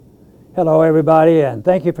Hello, everybody, and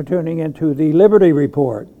thank you for tuning into the Liberty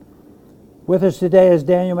Report. With us today is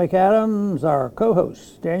Daniel McAdams, our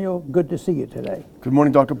co-host. Daniel, good to see you today. Good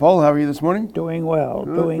morning, Dr. Paul. How are you this morning? Doing well,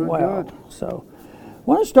 Good. So, I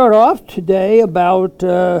want to start off today about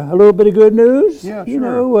a little bit of good news. Yeah, You sure.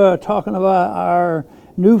 know, talking about our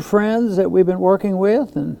new friends that we've been working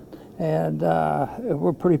with, and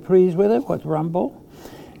we're pretty pleased with it, with Rumble.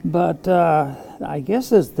 But I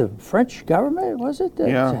guess it's the French government, was it?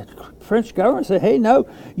 Yeah. French government said, hey, no,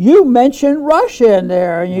 you mentioned Russia in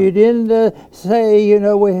there, and you didn't say, you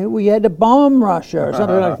know, we had to bomb Russia or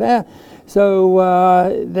something like that.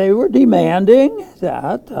 So they were demanding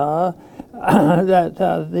that the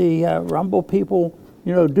Rumble people,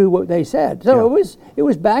 you know, do what they said. So it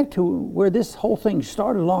was back to where this whole thing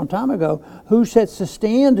started a long time ago. Who sets the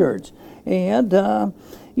standards? And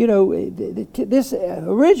you know, this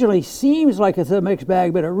originally seems like it's a mixed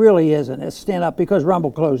bag, but it really isn't. It's stand up because Rumble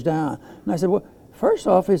closed down. And I said, well, first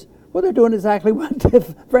off they're doing exactly what the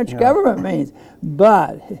French government means.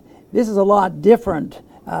 But this is a lot different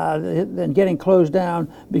than getting closed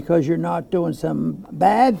down because you're not doing some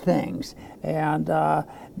bad things. And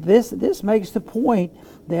this makes the point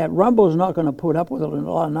that Rumble is not going to put up with a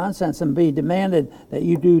lot of nonsense and be demanded that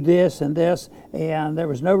you do this and this, and there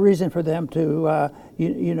was no reason for them to,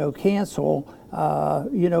 cancel,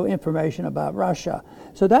 information about Russia.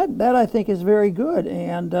 So that I think is very good,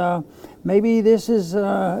 and maybe this is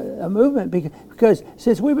a movement because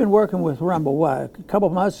since we've been working with Rumble, a couple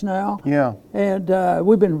of months now? Yeah. And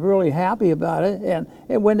we've been really happy about it,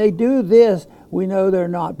 and when they do this, we know they're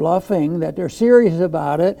not bluffing, that they're serious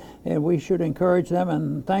about it, and we should encourage them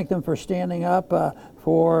and thank them for standing up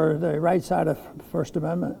for the right side of First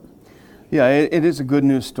Amendment. Yeah, it is a good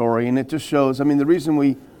news story, and it just shows, I mean, the reason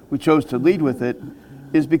we chose to lead with it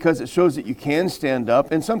is because it shows that you can stand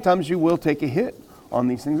up, and sometimes you will take a hit on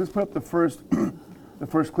these things. Let's put up the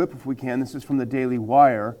first clip if we can. This is from the Daily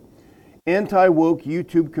Wire. Anti-woke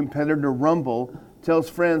YouTube competitor Rumble tells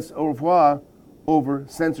France au revoir over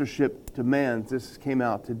censorship demands. This came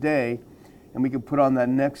out today, and we can put on that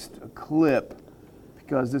next clip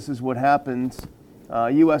because this is what happens.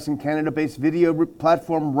 U.S. and Canada-based video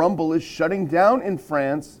platform Rumble is shutting down in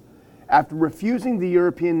France after refusing the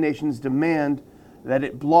European nation's demand that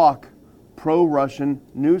it block pro-Russian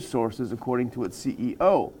news sources, according to its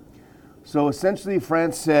CEO. So essentially,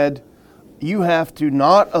 France said, you have to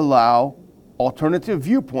not allow alternative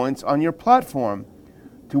viewpoints on your platform,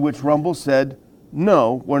 to which Rumble said,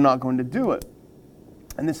 no, we're not going to do it.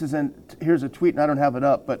 And here's a tweet, and I don't have it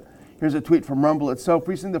up, but here's a tweet from Rumble itself.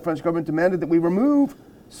 Recently, the French government demanded that we remove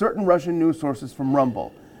certain Russian news sources from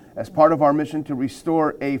Rumble. As part of our mission to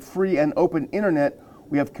restore a free and open internet,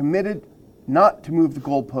 we have committed not to move the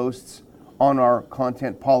goalposts on our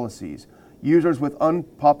content policies. Users with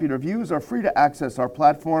unpopular views are free to access our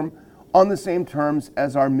platform on the same terms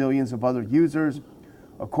as our millions of other users.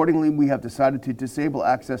 Accordingly, we have decided to disable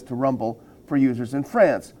access to Rumble for users in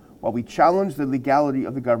France, while we challenge the legality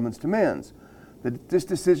of the government's demands. This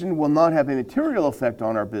decision will not have a material effect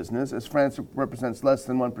on our business, as France represents less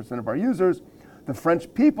than 1% of our users. The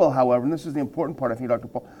French people, however, and this is the important part, I think, Dr.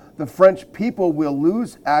 Paul, the French people will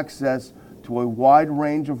lose access to a wide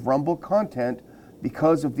range of Rumble content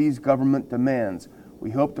because of these government demands. We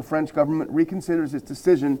hope the French government reconsiders its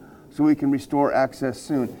decision so we can restore access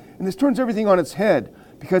soon. And this turns everything on its head,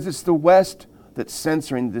 because it's the West that's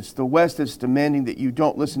censoring this, the West that's demanding that you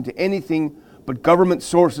don't listen to anything but government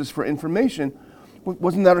sources for information.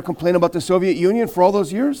 Wasn't that a complaint about the Soviet Union for all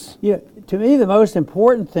those years? Yeah, to me the most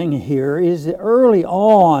important thing here is that early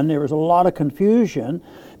on there was a lot of confusion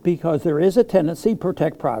because there is a tendency to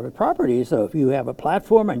protect private property. So if you have a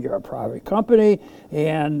platform and you're a private company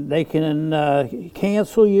and they can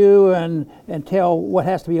cancel you and tell what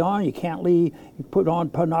has to be on, you can't put on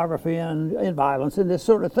pornography and violence and this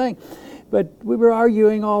sort of thing. But we were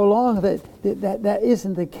arguing all along that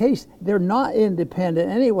isn't the case. They're not independent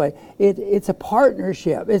anyway. It's a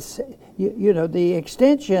partnership. It's the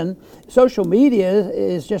extension. Social media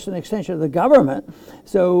is just an extension of the government.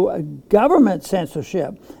 So government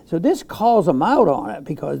censorship. So this calls them out on it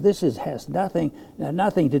because this has nothing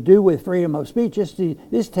to do with freedom of speech.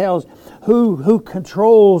 This tells who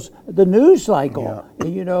controls the news cycle.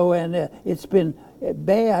 Yeah. And it's been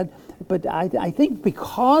bad. But I think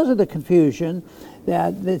because of the confusion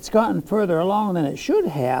that it's gotten further along than it should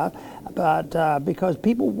have, but because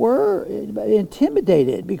people were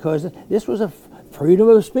intimidated because this was a freedom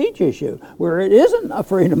of speech issue, where it isn't a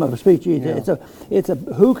freedom of speech issue. Yeah. It's a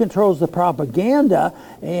who controls the propaganda,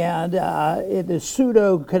 and the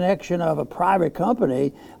pseudo connection of a private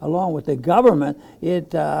company along with the government.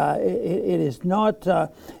 It is not.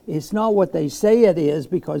 It's not what they say it is,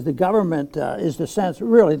 because the government is the censor.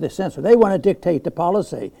 Really, the censor. They want to dictate the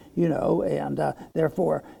policy, and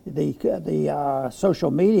therefore the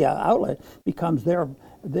social media outlet becomes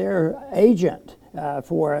their agent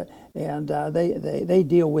for it, and they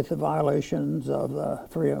deal with the violations of the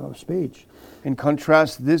freedom of speech. And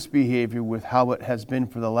contrast this behavior with how it has been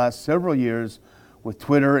for the last several years with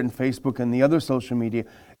Twitter and Facebook and the other social media.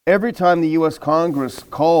 Every time the U.S. Congress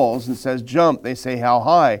calls and says jump, they say how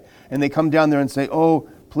high. And they come down there and say, oh,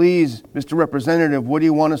 please, Mr. Representative, what do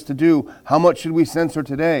you want us to do? How much should we censor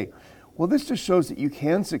today? Well, this just shows that you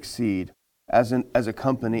can succeed as a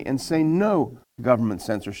company and say no to government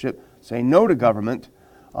censorship, say no to government,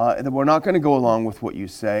 that we're not going to go along with what you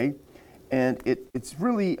say. And it's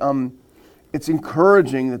really, it's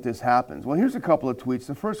encouraging that this happens. Well, here's a couple of tweets.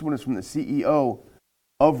 The first one is from the CEO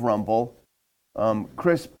of Rumble,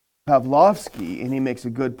 Chris Pavlovski, and he makes a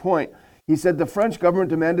good point. He said the French government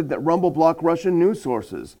demanded that Rumble block Russian news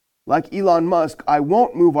sources. Like Elon Musk, I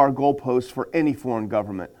won't move our goalposts for any foreign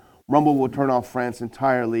government. Rumble will turn off France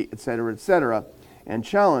entirely, etc., and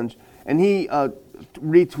challenge. And he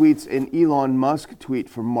retweets an Elon Musk tweet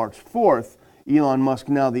from March 4th. Elon Musk,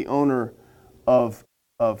 now the owner of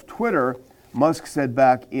Twitter, Musk said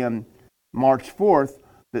back in March 4th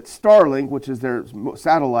that Starlink, which is their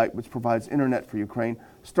satellite which provides internet for Ukraine,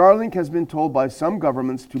 Starlink has been told by some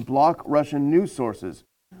governments to block Russian news sources.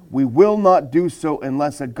 We will not do so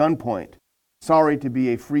unless at gunpoint. Sorry to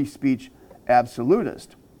be a free speech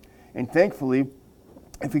absolutist. And thankfully,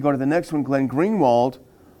 if we go to the next one, Glenn Greenwald,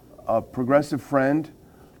 a progressive friend,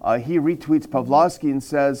 he retweets Pavlovsky and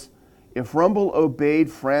says, if Rumble obeyed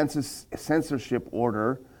France's censorship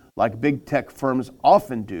order, like big tech firms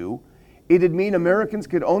often do, it'd mean Americans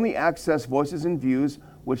could only access voices and views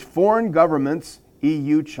which foreign governments,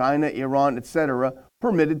 EU, China, Iran, etc.,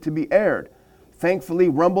 permitted to be aired. Thankfully,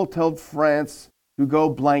 Rumble told France to go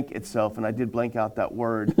blank itself, and I did blank out that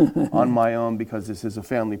word on my own because this is a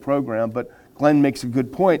family program, but Glenn makes a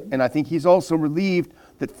good point, and I think he's also relieved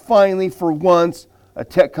that finally, for once, a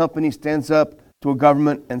tech company stands up to a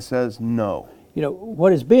government and says no.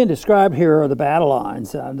 What is being described here are the battle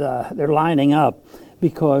lines, and they're lining up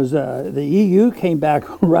because the EU came back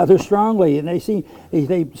rather strongly, and they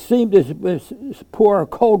seem to pour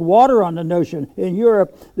cold water on the notion in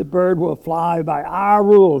Europe the bird will fly by our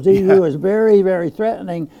rules. The EU is very, very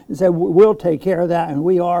threatening and said we'll take care of that, and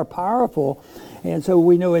we are powerful. And so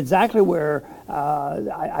we know exactly where,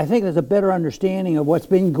 I think there's a better understanding of what's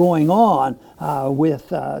been going on with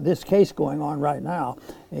this case going on right now.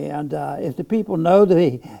 And if the people know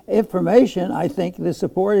the information, I think the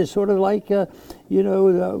support is sort of like, the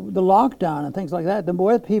lockdown and things like that. The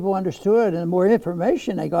more people understood and the more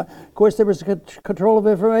information they got. Of course, there was control of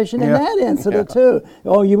information in that incident too.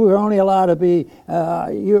 Oh, you were only allowed to be,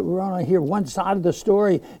 you were only hear one side of the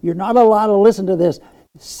story. You're not allowed to listen to this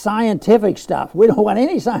scientific stuff. We don't want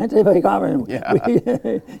any scientific comment. We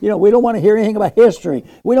don't want to hear anything about history.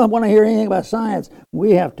 We don't want to hear anything about science.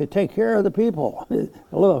 We have to take care of the people.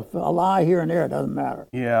 A lie here and there, it doesn't matter.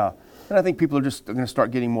 Yeah. And I think people are just going to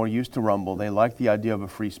start getting more used to Rumble. They like the idea of a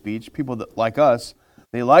free speech. People that like us,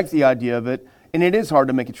 they like the idea of it. And it is hard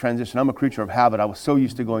to make a transition. I'm a creature of habit. I was so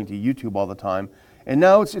used to going to YouTube all the time. And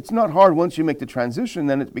now it's not hard. Once you make the transition,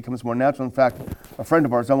 then it becomes more natural. In fact, a friend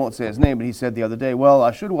of ours, I won't say his name, but he said the other day, well,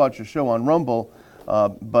 I should watch your show on Rumble,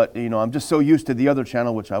 but I'm just so used to the other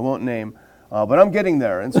channel, which I won't name, but I'm getting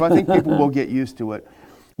there. And so I think people will get used to it.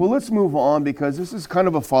 Well, let's move on because this is kind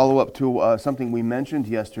of a follow-up to something we mentioned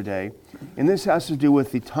yesterday. And this has to do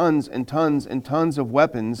with the tons and tons and tons of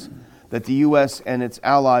weapons that the U.S. and its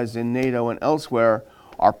allies in NATO and elsewhere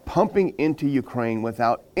are pumping into Ukraine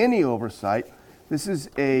without any oversight. This is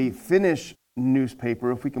a Finnish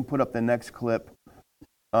newspaper, if we can put up the next clip.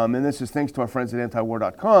 And this is thanks to our friends at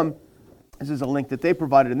antiwar.com. This is a link that they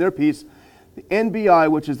provided in their piece. The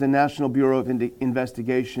NBI, which is the National Bureau of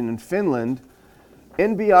Investigation in Finland,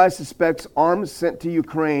 NBI suspects arms sent to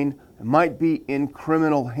Ukraine might be in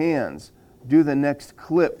criminal hands. Do the next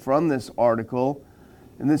clip from this article.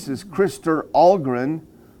 And this is Krister Algren,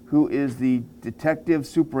 who is the detective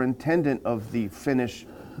superintendent of the Finnish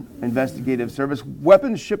investigative service.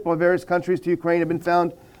 Weapons shipped by various countries to Ukraine have been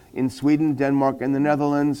found in Sweden, Denmark, and the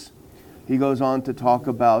Netherlands. He goes on to talk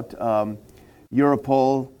about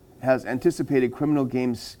Europol has anticipated criminal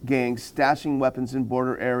gangs stashing weapons in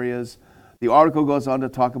border areas. The article goes on to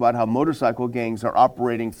talk about how motorcycle gangs are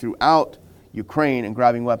operating throughout Ukraine and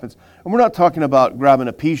grabbing weapons. And we're not talking about grabbing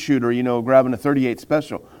a pea shooter, grabbing a 38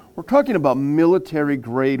 Special. We're talking about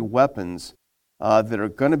military-grade weapons that are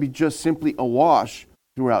going to be just simply awash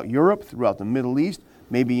throughout Europe, throughout the Middle East,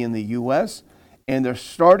 maybe in the U.S., and they're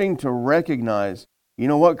starting to recognize, you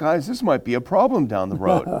know what, guys, this might be a problem down the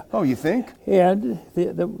road. Oh, you think? And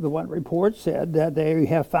the one report said that they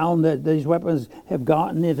have found that these weapons have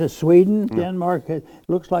gotten into Sweden, Denmark. It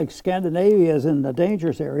looks like Scandinavia is in the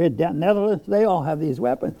dangerous area. Netherlands, they all have these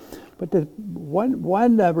weapons. But the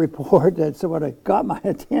one report that sort of got my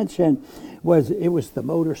attention was the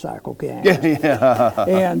motorcycle gang. Yeah.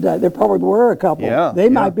 And there probably were a couple. Yeah, they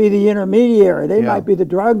might be the intermediary. They might be the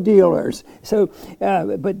drug dealers. So,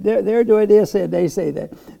 but they're doing this, and they say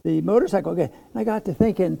that the motorcycle gang. And I got to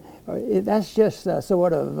thinking, that's just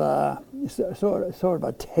sort of a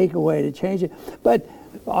takeaway to change it. But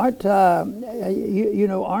aren't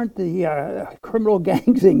aren't the criminal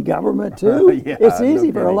gangs in government too? Yeah, it's easy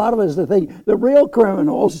no for a lot of us to think the real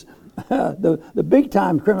criminals, the big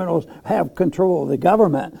time criminals, have control of the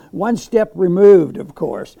government. One step removed, of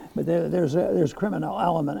course, but there's criminal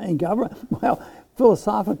element in government. Well,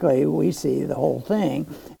 philosophically, we see the whole thing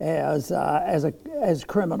as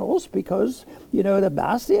criminals because the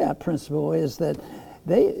Bastiat principle is that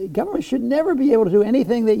government should never be able to do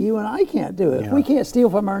anything that you and I can't do. If we can't steal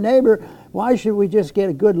from our neighbor, why should we just get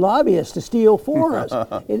a good lobbyist to steal for us?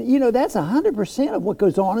 And, that's 100% of what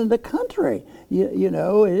goes on in the country.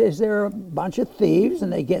 Is there a bunch of thieves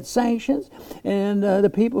and they get sanctions, and the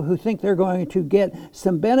people who think they're going to get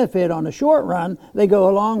some benefit on the short run, they go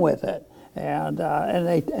along with it. And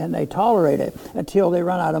they tolerate it until they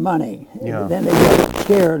run out of money. Yeah. Then they get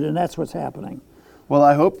scared, and that's what's happening. Well,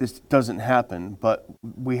 I hope this doesn't happen, but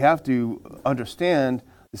we have to understand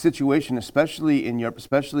the situation, especially in Europe,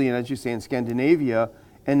 especially as you say, in Scandinavia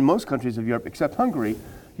and most countries of Europe, except Hungary.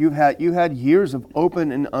 You had years of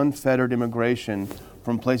open and unfettered immigration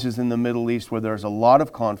from places in the Middle East where there's a lot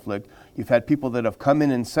of conflict. You've had people that have come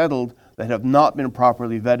in and settled that have not been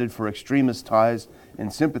properly vetted for extremist ties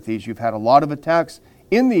and sympathies. You've had a lot of attacks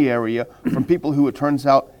in the area from people who, it turns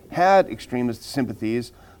out, had extremist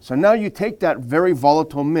sympathies. So now you take that very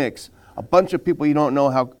volatile mix, a bunch of people you don't know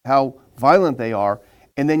how violent they are,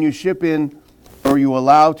 and then you ship in, or you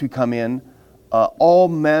allow to come in, all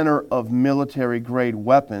manner of military-grade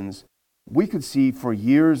weapons. We could see for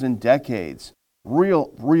years and decades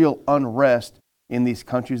real unrest in these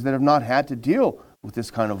countries that have not had to deal with this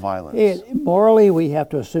kind of violence. Morally, we have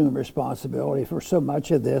to assume responsibility for so much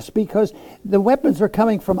of this because the weapons are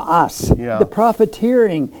coming from us. Yeah. The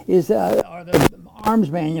profiteering are the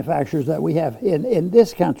arms manufacturers that we have in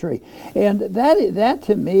this country. And that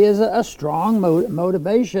to me is a strong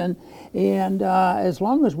motivation. And as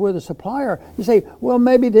long as we're the supplier, you say, well,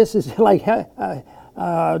 maybe this is like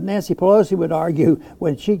Nancy Pelosi would argue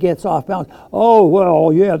when she gets off balance. Oh,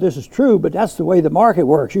 well, yeah, this is true, but that's the way the market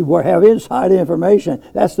works. You have inside information.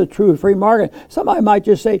 That's the true free market. Somebody might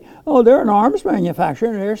just say, oh, they're an arms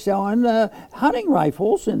manufacturer and they're selling hunting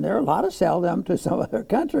rifles, and they're allowed to sell them to some other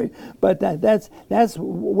country. But that's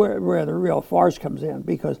where the real farce comes in,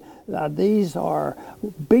 because these are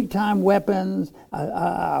big-time weapons.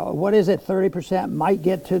 30% might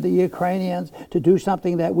get to the Ukrainians to do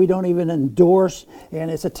something that we don't even endorse, and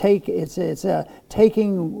it's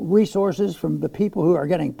taking resources from the people who are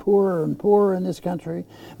getting poorer and poorer in this country,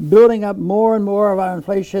 building up more and more of our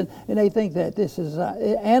inflation, and they think that this is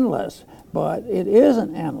endless. But it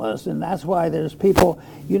isn't endless, and that's why there's people.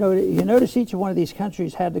 You notice each one of these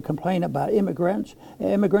countries had to complain about immigrants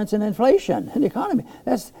and inflation and the economy.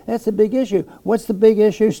 That's the big issue. What's the big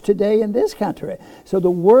issues today in this country? So the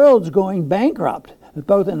world's going bankrupt,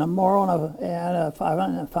 both in a moral and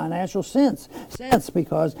a financial sense,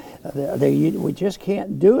 because we just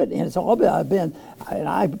can't do it, and it's all been. And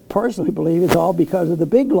I personally believe it's all because of the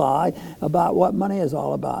big lie about what money is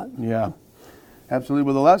all about. Yeah. Absolutely.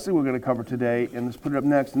 Well, the last thing we're going to cover today, and let's put it up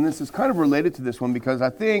next, and this is kind of related to this one because I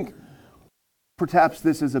think perhaps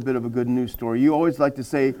this is a bit of a good news story. You always like to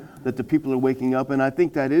say that the people are waking up, and I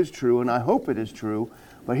think that is true, and I hope it is true.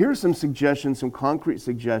 But here are some suggestions, some concrete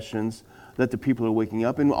suggestions that the people are waking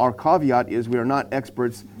up. And our caveat is we are not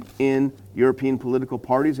experts in European political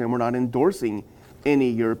parties, and we're not endorsing any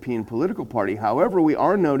European political party. However, we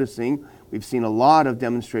are noticing, we've seen a lot of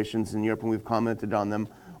demonstrations in Europe, and we've commented on them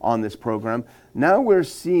on this program. Now we're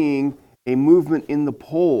seeing a movement in the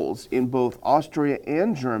polls in both Austria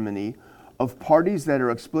and Germany of parties that are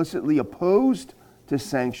explicitly opposed to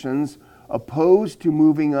sanctions, opposed to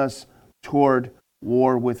moving us toward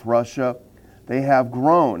war with Russia. They have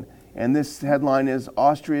grown. And this headline is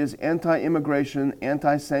Austria's anti-immigration,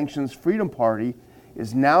 anti-sanctions Freedom Party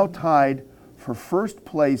is now tied for first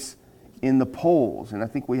place in the polls. And I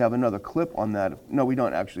think we have another clip on that. No, we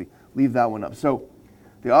don't actually. Leave that one up. So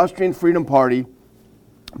the Austrian Freedom Party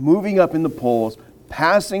moving up in the polls,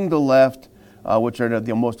 passing the left, which are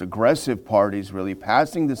the most aggressive parties, really,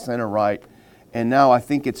 passing the center right. And now I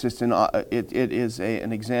think it's just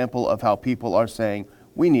an example of how people are saying,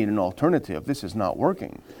 we need an alternative. This is not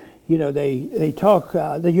working. You know, they talk,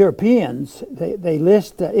 the Europeans, they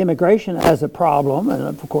list immigration as a problem, and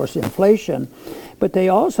of course inflation, but they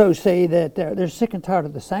also say that they're sick and tired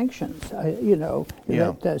of the sanctions.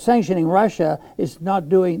 That sanctioning Russia is not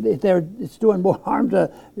doing, it's doing more harm to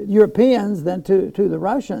Europeans than to the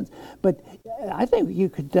Russians. But I think you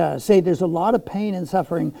could say there's a lot of pain and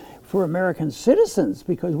suffering for American citizens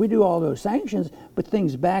because we do all those sanctions, but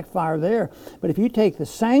things backfire there. But if you take the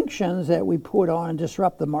sanctions that we put on and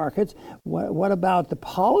disrupt the markets, what about the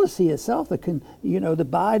policy itself? The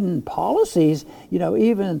Biden policies,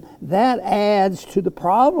 even that adds to the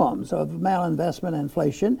problems of malinvestment and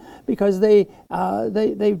inflation because they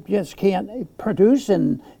just can't produce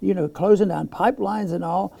and closing down pipelines and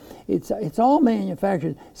all. It's all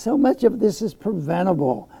manufactured. So much of this is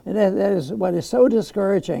preventable, and that is what is so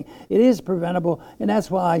discouraging. It is preventable, and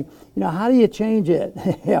that's why, how do you change it?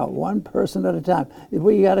 One person at a time.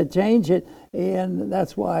 We got to change it, and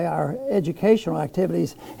that's why our educational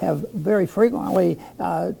activities have very frequently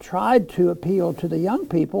tried to appeal to the young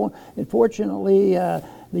people. And fortunately,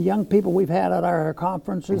 the young people we've had at our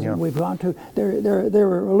conferences and we've gone to, they're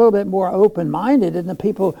a little bit more open-minded than the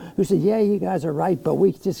people who say, yeah, you guys are right, but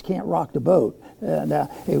we just can't rock the boat. And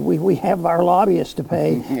we have our lobbyists to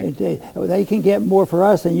pay. They can get more for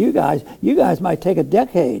us than you guys. You guys might take a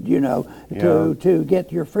decade, to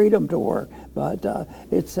get your freedom to work. But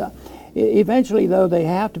it's eventually, though, they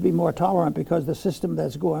have to be more tolerant because the system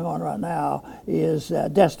that's going on right now is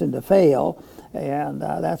destined to fail. And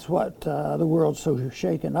that's what the world's so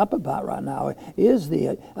shaken up about right now is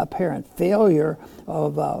the apparent failure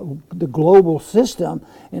of the global system.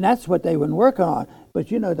 And that's what they've been working on. But,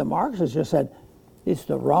 the Marxists just said, it's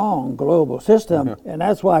the wrong global system, and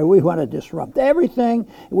that's why we want to disrupt everything.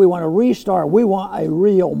 We want to restart. We want a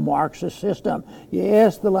real Marxist system.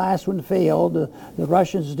 Yes, the last one failed. The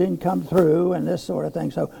Russians didn't come through and this sort of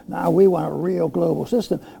thing. So now we want a real global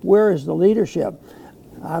system. Where is the leadership?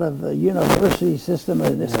 Out of the university system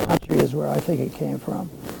in this country is where I think it came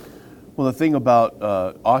from. Well, the thing about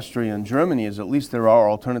Austria and Germany is at least there are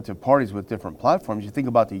alternative parties with different platforms. You think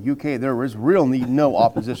about the UK, there is really no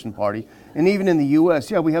opposition party. And even in the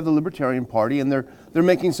US, we have the Libertarian Party, and they're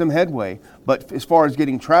making some headway. But as far as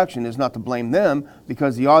getting traction is not to blame them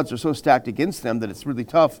because the odds are so stacked against them that it's really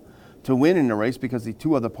tough to win in a race because the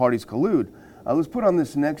two other parties collude. Let's put on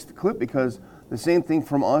this next clip because the same thing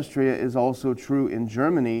from Austria is also true in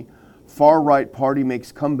Germany. Far-right party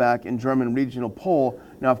makes comeback in German regional poll.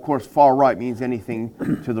 Now, of course, far-right means anything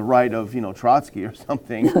to the right of, Trotsky or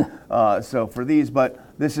something. So for these,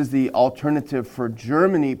 but this is the Alternative for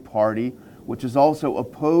Germany party, which is also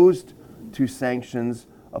opposed to sanctions,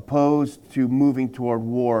 opposed to moving toward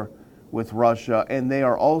war with Russia, and they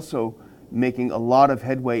are also making a lot of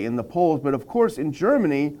headway in the polls. But of course, in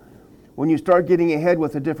Germany, when you start getting ahead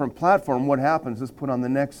with a different platform, what happens? Let's put on the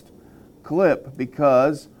next clip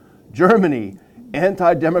because Germany,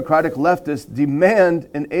 anti-democratic leftists demand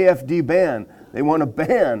an AfD ban. They want to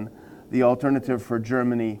ban the Alternative for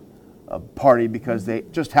Germany party because they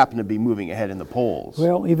just happen to be moving ahead in the polls.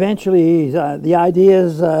 Well, eventually the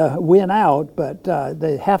ideas win out, but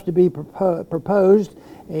they have to be proposed,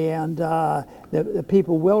 and the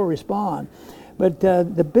people will respond. But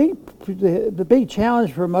the big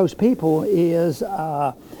challenge for most people is, they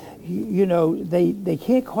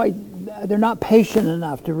can't quite. They're not patient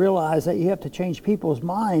enough to realize that you have to change people's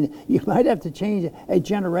mind. You might have to change a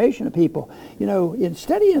generation of people. In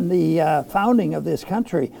studying the founding of this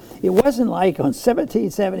country, it wasn't like on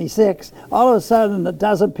 1776, all of a sudden a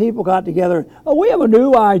dozen people got together. Oh, we have a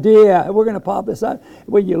new idea. We're going to pop this up.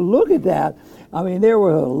 When you look at that, there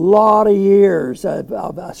were a lot of years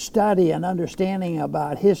of study and understanding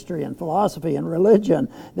about history and philosophy and religion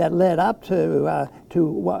that led up to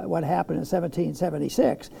what happened in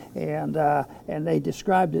 1776, and they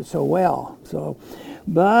described it so well.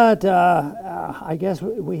 But I guess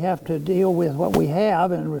we have to deal with what we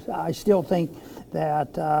have, and I still think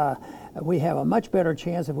that we have a much better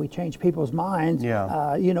chance if we change people's minds, in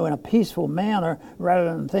a peaceful manner,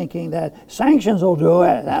 rather than thinking that sanctions will do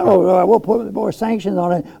it. That'll do it. We'll put more sanctions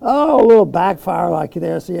on it. Oh, a little backfire like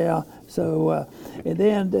this, So, and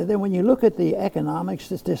then when you look at the economic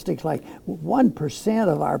statistics, like 1%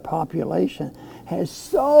 of our population has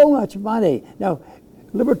so much money. Now,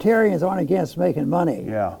 libertarians aren't against making money.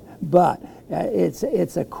 Yeah. But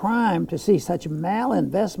it's a crime to see such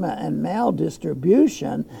malinvestment and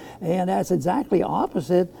maldistribution, and that's exactly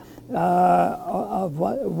opposite of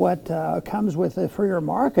what comes with the freer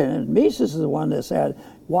market. And Mises is the one that said,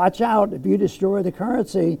 watch out, if you destroy the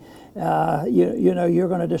currency, you're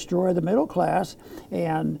going to destroy the middle class.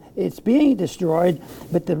 And it's being destroyed,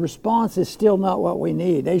 but the response is still not what we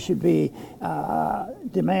need. They should be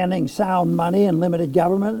demanding sound money and limited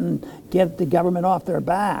government and get the government off their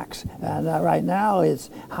backs. And right now it's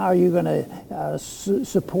how are you going to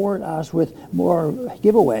support us with more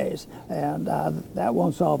giveaways? And that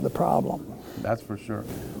won't solve the problem. That's for sure.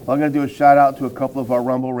 Well, I'm going to do a shout out to a couple of our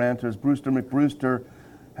Rumble ranters. Brewster McBrewster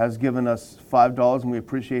has given us $5, and we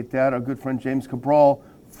appreciate that. Our good friend James Cabral,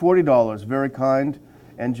 $40, very kind.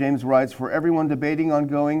 And James writes, for everyone debating on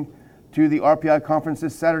going to the RPI conference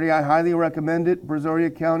this Saturday, I highly recommend it.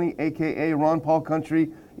 Brazoria County, a.k.a. Ron Paul Country,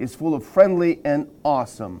 is full of friendly and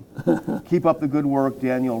awesome. Keep up the good work,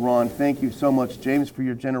 Daniel, Ron. Thank you so much, James, for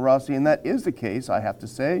your generosity. And that is the case, I have to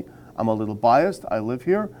say. I'm a little biased. I live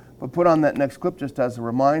here. But put on that next clip just as a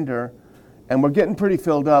reminder. And we're getting pretty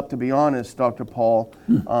filled up, to be honest, Dr. Paul.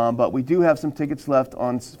 But we do have some tickets left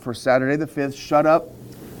for Saturday the 5th. Shut Up,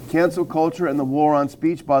 Cancel Culture, and the War on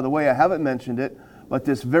Speech. By the way, I haven't mentioned it, but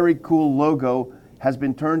this very cool logo has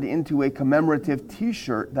been turned into a commemorative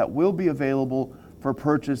T-shirt that will be available for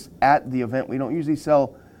purchase at the event. We don't usually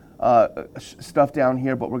sell stuff down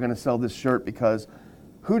here, but we're going to sell this shirt because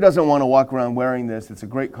who doesn't want to walk around wearing this? It's a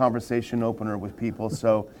great conversation opener with people.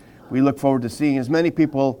 So we look forward to seeing as many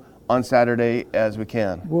people on Saturday as we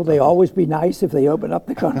can. Will they always be nice if they open up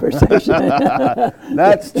the conversation?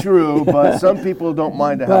 That's true, but some people don't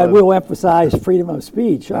mind to have But we'll emphasize freedom of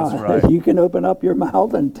speech. That's right. You can open up your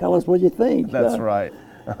mouth and tell us what you think. That's right.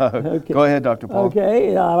 Okay. Go ahead, Dr. Paul.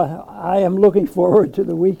 Okay, I am looking forward to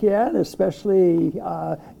the weekend, especially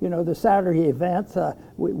the Saturday event.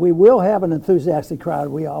 We will have an enthusiastic crowd.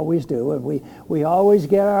 We always do, and we always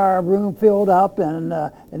get our room filled up, and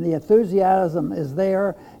the enthusiasm is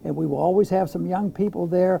there, and we will always have some young people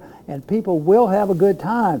there, and people will have a good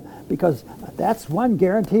time, because that's one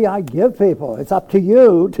guarantee I give people. It's up to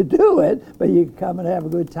you to do it, but you come and have a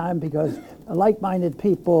good time because like-minded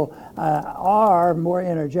people are more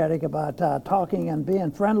energetic about talking and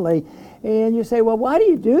being friendly. And you say, well, why do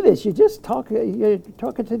you do this? You just you're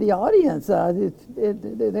talking to the audience.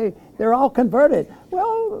 They're all converted.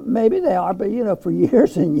 Well, maybe they are, but for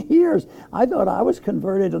years and years, I thought I was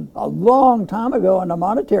converted a long time ago on the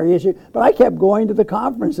monetary issue, but I kept going to the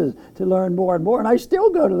conferences to learn more and more, and I still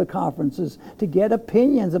go to the conferences to get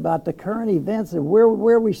opinions about the current events and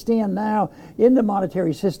where we stand now in the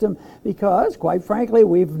monetary system, because, quite frankly,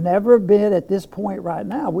 we've never been at this point right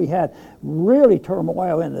now. We had really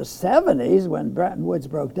turmoil in the 70s when Bretton Woods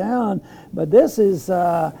broke down, but this is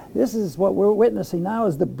what we're witnessing now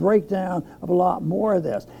is the breakdown of a lot more of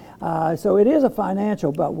this. So it is a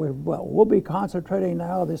financial, but we'll be concentrating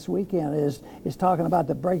now this weekend is talking about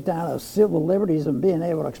the breakdown of civil liberties and being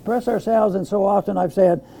able to express ourselves. And so often I've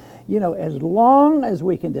said, as long as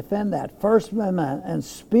we can defend that First Amendment and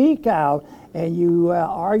speak out, and you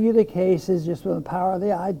argue the cases just with the power of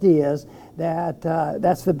the ideas,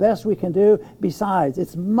 that's the best we can do. Besides,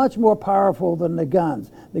 it's much more powerful than the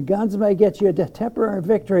guns. The guns may get you a temporary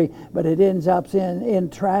victory, but it ends up in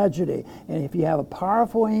tragedy. And if you have a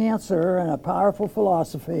powerful answer and a powerful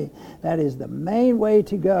philosophy, that is the main way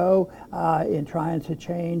to go in trying to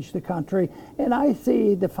change the country. And I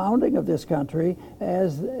see the founding of this country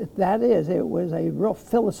as that is. It was a real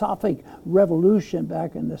philosophic revolution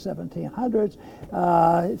back in the 1700s.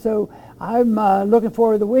 So I'm looking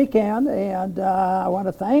forward to the weekend, and I want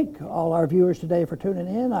to thank all our viewers today for tuning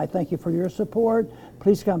in. I thank you for your support.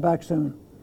 Please come back soon.